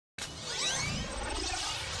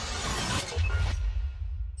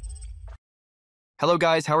Hello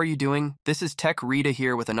guys, how are you doing? This is Tech Rita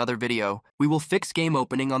here with another video. We will fix game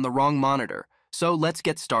opening on the wrong monitor, so let's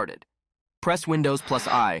get started. Press Windows plus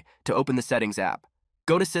I to open the Settings app.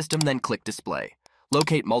 Go to System, then click Display.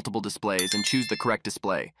 Locate multiple displays and choose the correct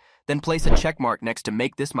display. Then place a check mark next to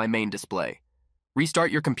Make this my main display.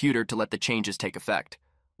 Restart your computer to let the changes take effect.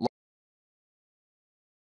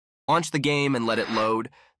 Launch the game and let it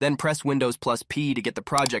load, then press Windows plus P to get the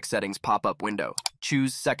project settings pop-up window.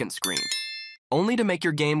 Choose Second Screen. Only to make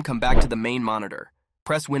your game come back to the main monitor.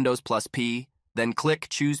 Press Windows plus P, then click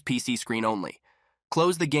Choose PC Screen Only.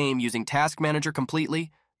 Close the game using Task Manager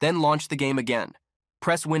completely, then launch the game again.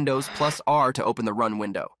 Press Windows plus R to open the Run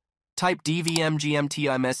window. Type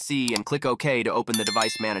DVMGMTMSC and click OK to open the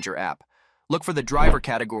Device Manager app. Look for the driver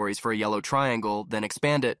categories for a yellow triangle, then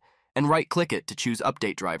expand it, and right-click it to choose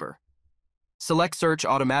Update Driver. Select Search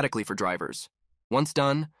automatically for drivers. Once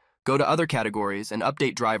done, go to Other categories and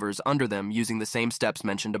update drivers under them using the same steps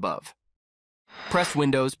mentioned above. Press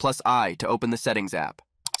Windows plus I to open the Settings app.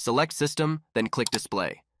 Select System, then click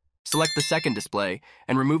Display. Select the second display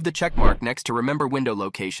and remove the checkmark next to Remember Window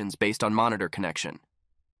Locations based on monitor connection.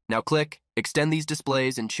 Now click Extend these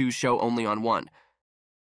displays and choose Show Only on one.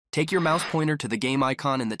 Take your mouse pointer to the game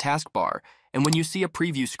icon in the taskbar, and when you see a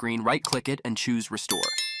preview screen, right-click it and choose Restore.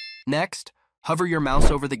 Next, hover your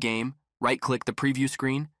mouse over the game, right-click the preview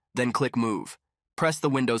screen, then click Move. Press the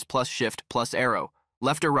Windows plus Shift plus arrow,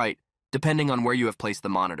 left or right, depending on where you have placed the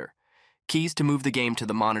monitor. Keys to move the game to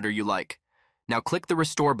the monitor you like. Now click the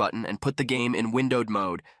Restore button and put the game in windowed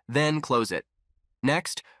mode, then close it.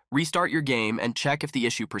 Next, restart your game and check if the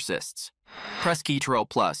issue persists. Press Ctrl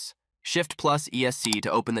plus Shift plus ESC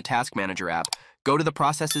to open the Task Manager app, go to the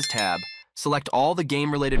Processes tab, select all the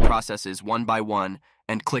game-related processes one by one,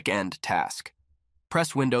 and click End Task.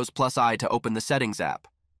 Press Windows plus I to open the Settings app.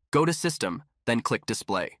 Go to System, then click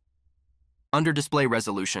Display. Under Display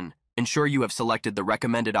Resolution, ensure you have selected the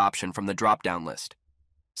recommended option from the drop-down list.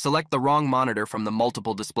 Select the wrong monitor from the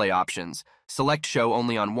multiple display options. Select Show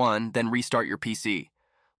Only on one, then restart your PC.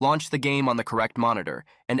 Launch the game on the correct monitor,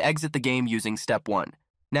 and exit the game using Step 1.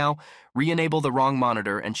 Now, re-enable the wrong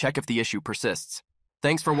monitor and check if the issue persists.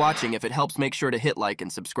 Thanks for watching. If it helps, make sure to hit like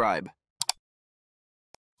and subscribe.